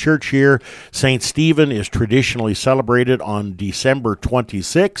commemorations in the church year. St. Stephen is traditionally celebrated on December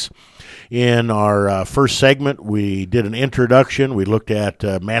 26th. In our first segment, we did an introduction. We looked at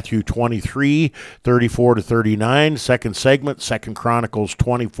Matthew 23, 34 to 39. Second segment, 2 Chronicles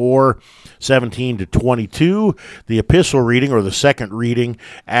 24, 17 to 22. The epistle reading, or the second reading,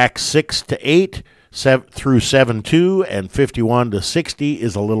 Acts 6 to 8 through 7:2, and 51 to 60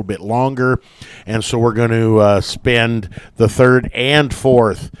 is a little bit longer. And so we're going to spend the third and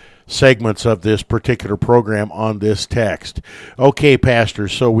fourth segments of this particular program on this text. Okay, Pastor,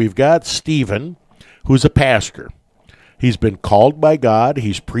 so we've got Stephen, who's a pastor. He's been called by God.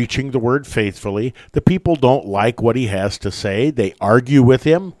 He's preaching the word faithfully. The people don't like what he has to say. They argue with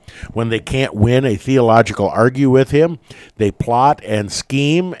him. When they can't win a theological argue with him, they plot and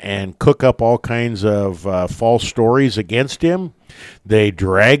scheme and cook up all kinds of false stories against him. They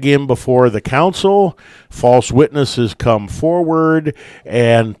drag him before the council. False witnesses come forward,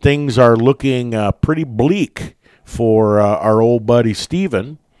 and things are looking pretty bleak for our old buddy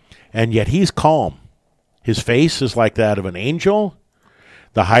Stephen, and yet he's calm. His face is like that of an angel.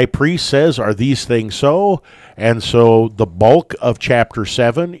 The high priest says, "Are these things so?" And so the bulk of chapter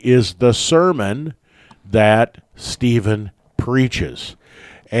 7 is the sermon that Stephen preaches.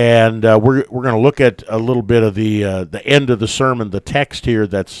 And we're going to look at a little bit of the end of the sermon, the text here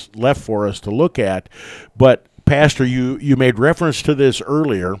that's left for us to look at. But, Pastor, you made reference to this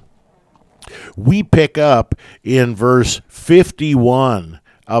earlier. We pick up in verse 51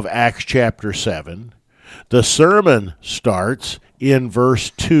 of Acts chapter 7. The sermon starts in verse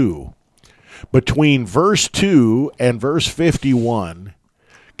 2. Between verse 2 and verse 51,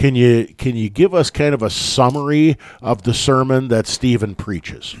 can you give us kind of a summary of the sermon that Stephen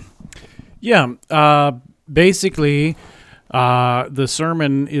preaches? Yeah, basically, the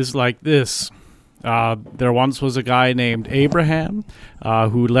sermon is like this. There once was a guy named Abraham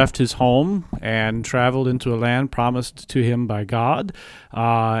who left his home and traveled into a land promised to him by God,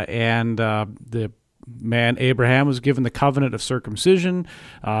 and the man Abraham was given the covenant of circumcision.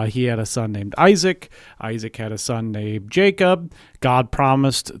 He had a son named Isaac. Isaac had a son named Jacob. God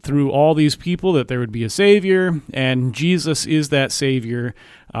promised through all these people that there would be a Savior, and Jesus is that Savior.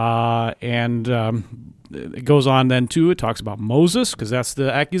 It goes on then, too. It talks about Moses, because that's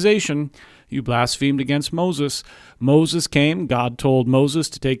the accusation. You blasphemed against Moses. Moses came. God told Moses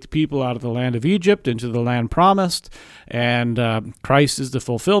to take the people out of the land of Egypt into the land promised. And Christ is the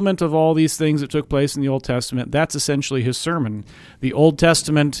fulfillment of all these things that took place in the Old Testament. That's essentially his sermon. The Old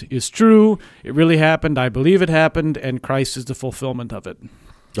Testament is true. It really happened. I believe it happened. And Christ is the fulfillment of it.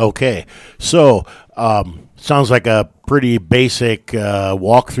 Okay, so sounds like a pretty basic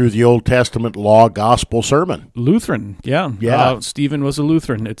walk through the Old Testament law gospel sermon. Lutheran, yeah. Yeah. Stephen was a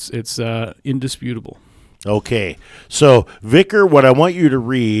Lutheran. It's indisputable. Okay, so Vicar, what I want you to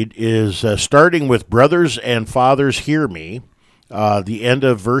read is starting with "Brothers and fathers, hear me," the end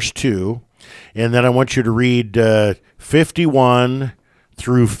of verse 2, and then I want you to read 51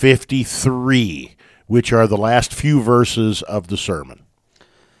 through 53, which are the last few verses of the sermon.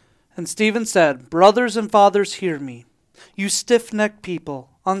 And Stephen said, "Brothers and fathers, hear me. You stiff-necked people,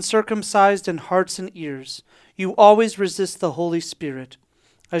 uncircumcised in hearts and ears, you always resist the Holy Spirit.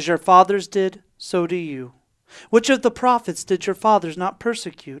 As your fathers did, so do you. Which of the prophets did your fathers not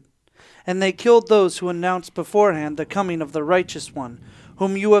persecute? And they killed those who announced beforehand the coming of the righteous one,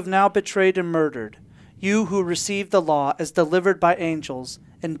 whom you have now betrayed and murdered, you who received the law as delivered by angels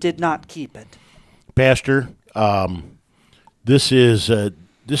and did not keep it." Pastor, this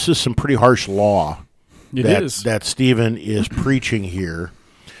is some pretty harsh law that Stephen is preaching here.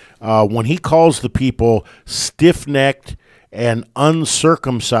 When he calls the people stiff-necked and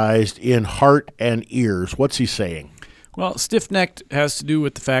uncircumcised in heart and ears, what's he saying? Well, stiff-necked has to do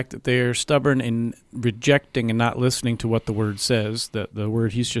with the fact that they're stubborn in rejecting and not listening to what the Word says, the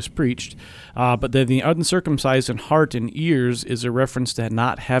Word he's just preached. But then the uncircumcised in heart and ears is a reference to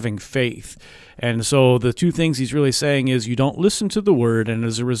not having faith. And so the two things he's really saying is you don't listen to the Word, and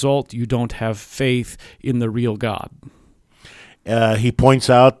as a result, you don't have faith in the real God. He points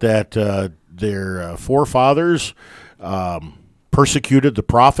out that their forefathers persecuted the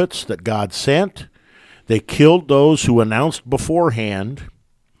prophets that God sent. They killed those who announced beforehand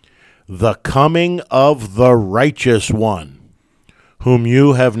the coming of the righteous one, whom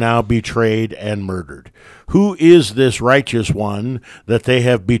you have now betrayed and murdered. Who is this righteous one that they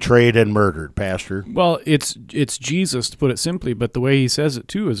have betrayed and murdered, Pastor? Well, it's Jesus, to put it simply, but the way he says it,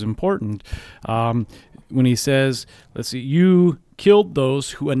 too, is important. When he says, let's see, you killed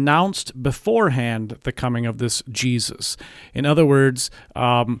those who announced beforehand the coming of this Jesus. In other words,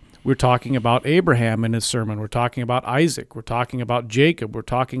 we're talking about Abraham in his sermon. We're talking about Isaac. We're talking about Jacob. We're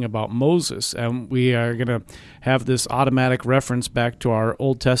talking about Moses. And we are going to have this automatic reference back to our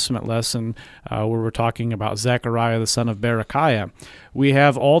Old Testament lesson where we're talking about Zechariah, the son of Berechiah. We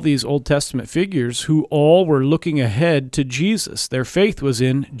have all these Old Testament figures who all were looking ahead to Jesus. Their faith was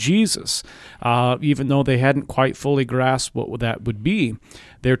in Jesus, even though they hadn't quite fully grasped what that would be.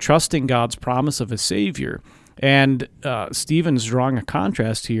 They're trusting God's promise of a Savior. And Stephen's drawing a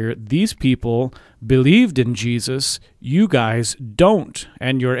contrast here. These people believed in Jesus. You guys don't.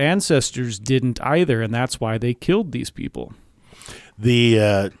 And your ancestors didn't either. And that's why they killed these people.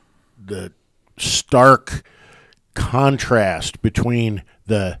 The stark contrast between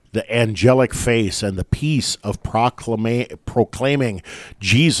the angelic face and the peace of proclaiming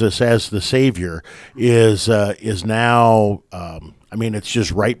Jesus as the Savior is now... it's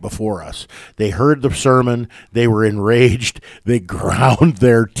just right before us. They heard the sermon. They were enraged. They ground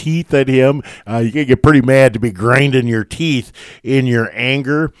their teeth at him. You can get pretty mad to be grinding your teeth in your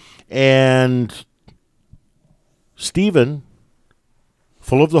anger. And Stephen,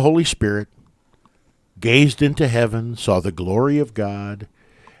 full of the Holy Spirit, gazed into heaven, saw the glory of God,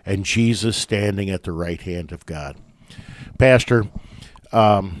 and Jesus standing at the right hand of God. Pastor,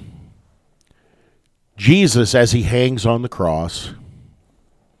 Jesus, as he hangs on the cross,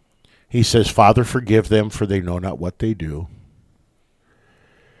 he says, Father, forgive them, for they know not what they do.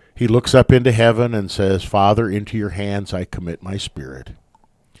 He looks up into heaven and says, Father, into your hands I commit my spirit.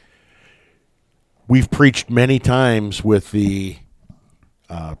 We've preached many times with the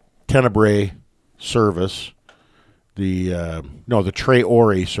Tenebrae service, the Tre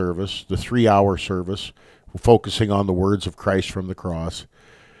Ore service, the 3-hour service, focusing on the words of Christ from the cross.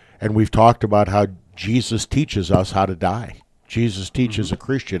 And we've talked about how Jesus teaches us how to die. Jesus teaches a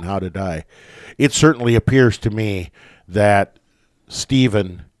Christian how to die. It certainly appears to me that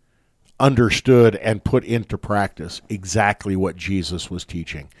Stephen understood and put into practice exactly what Jesus was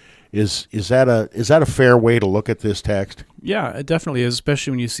teaching. Is that a fair way to look at this text? Yeah, it definitely is,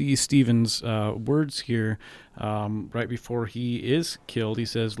 especially when you see Stephen's words here right before he is killed. He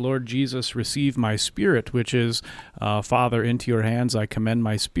says, Lord Jesus, receive my spirit, which is, Father, into your hands I commend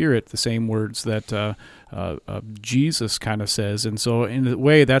my spirit, the same words that Jesus kind of says. And so in a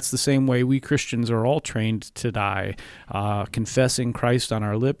way, that's the same way we Christians are all trained to die, confessing Christ on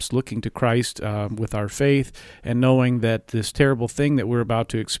our lips, looking to Christ with our faith, and knowing that this terrible thing that we're about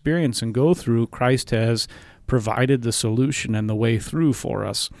to experience and go through, Christ has provided the solution and the way through for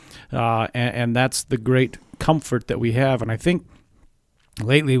us. And that's the great comfort that we have. And I think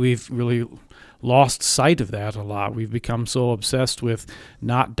lately we've really lost sight of that a lot. We've become so obsessed with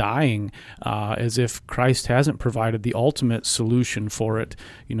not dying, as if Christ hasn't provided the ultimate solution for it.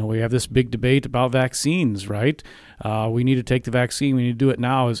 You know, we have this big debate about vaccines, right? We need to take the vaccine. We need to do it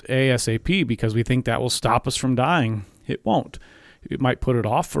now as ASAP because we think that will stop us from dying. It won't. It might put it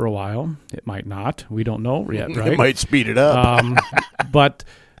off for a while. It might not. We don't know yet, right? It might speed it up. But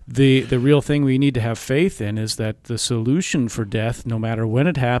the real thing we need to have faith in is that the solution for death, no matter when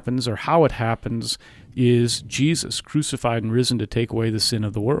it happens or how it happens, is Jesus, crucified and risen to take away the sin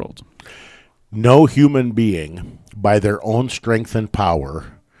of the world. No human being, by their own strength and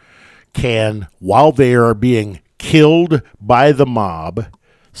power, can, while they are being killed by the mob,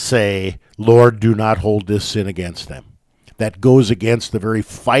 say, Lord, do not hold this sin against them. That goes against the very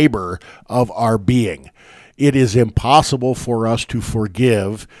fiber of our being. It is impossible for us to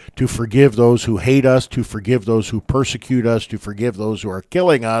forgive those who hate us, to forgive those who persecute us, to forgive those who are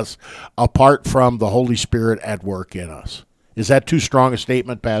killing us, apart from the Holy Spirit at work in us. Is that too strong a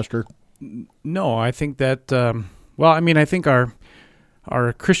statement, Pastor? No, I think that, I think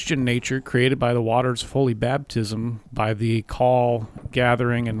our Christian nature, created by the waters of holy baptism, by the call,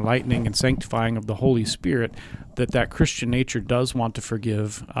 gathering, enlightening, and sanctifying of the Holy Spirit, that Christian nature does want to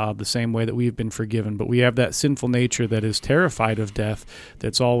forgive the same way that we've been forgiven. But we have that sinful nature that is terrified of death,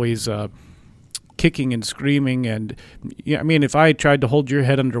 that's always kicking and screaming. And if I tried to hold your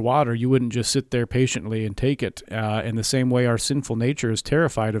head underwater, you wouldn't just sit there patiently and take it. In the same way, our sinful nature is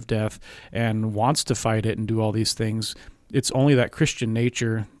terrified of death and wants to fight it and do all these things. It's only that Christian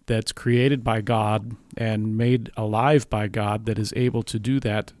nature that's created by God and made alive by God that is able to do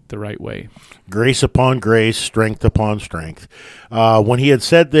that the right way. Grace upon grace, strength upon strength. When he had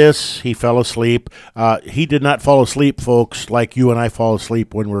said this, he fell asleep. He did not fall asleep, folks, like you and I fall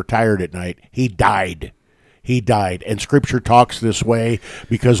asleep when we're tired at night. He died. He died. And Scripture talks this way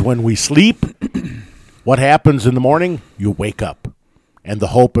because when we sleep, what happens in the morning? You wake up. And the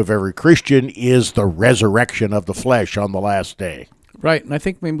hope of every Christian is the resurrection of the flesh on the last day. Right, and I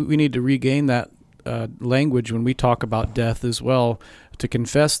think maybe we need to regain that language when we talk about death as well, to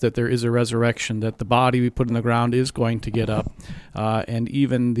confess that there is a resurrection, that the body we put in the ground is going to get up, and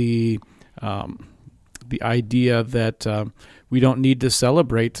even the idea that we don't need to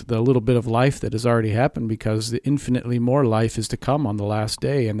celebrate the little bit of life that has already happened, because the infinitely more life is to come on the last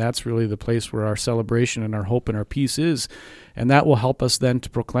day, and that's really the place where our celebration and our hope and our peace is, and that will help us then to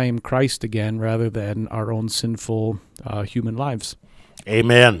proclaim Christ again rather than our own sinful human lives.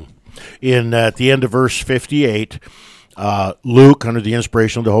 Amen. At the end of verse 58, Luke, under the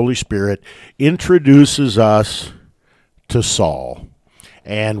inspiration of the Holy Spirit, introduces us to Saul.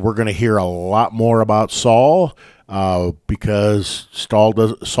 And we're going to hear a lot more about Saul because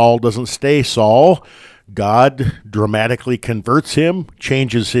Saul doesn't stay Saul. God dramatically converts him,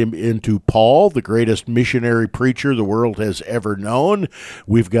 changes him into Paul, the greatest missionary preacher the world has ever known.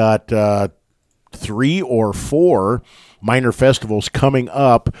 We've got 3 or 4 minor festivals coming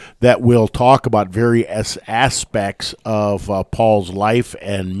up that will talk about various aspects of Paul's life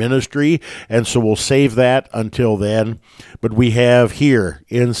and ministry, and so we'll save that until then. But we have here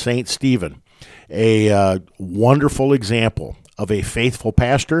in St. Stephen a wonderful example of a faithful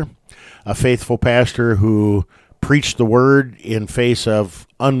pastor who preached the word in face of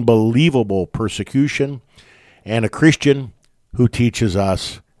unbelievable persecution, and a Christian who teaches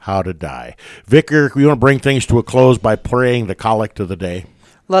us how to die. Vicar, we want to bring things to a close by praying the collect of the day.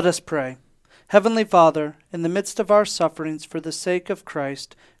 Let us pray. Heavenly Father, in the midst of our sufferings for the sake of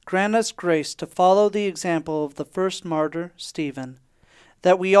Christ, grant us grace to follow the example of the first martyr, Stephen,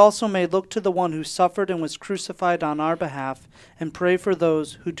 that we also may look to the one who suffered and was crucified on our behalf, and pray for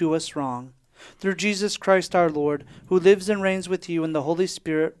those who do us wrong. Through Jesus Christ our Lord, who lives and reigns with you in the Holy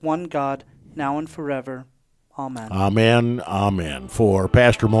Spirit, one God, now and forever. Amen. Amen. Amen. For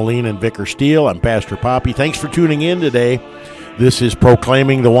Pastor Moline and Vicar Steele, I'm Pastor Poppy. Thanks for tuning in today. This is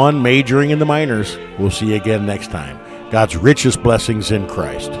Proclaiming the One, majoring in the minors. We'll see you again next time. God's richest blessings in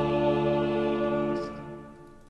Christ.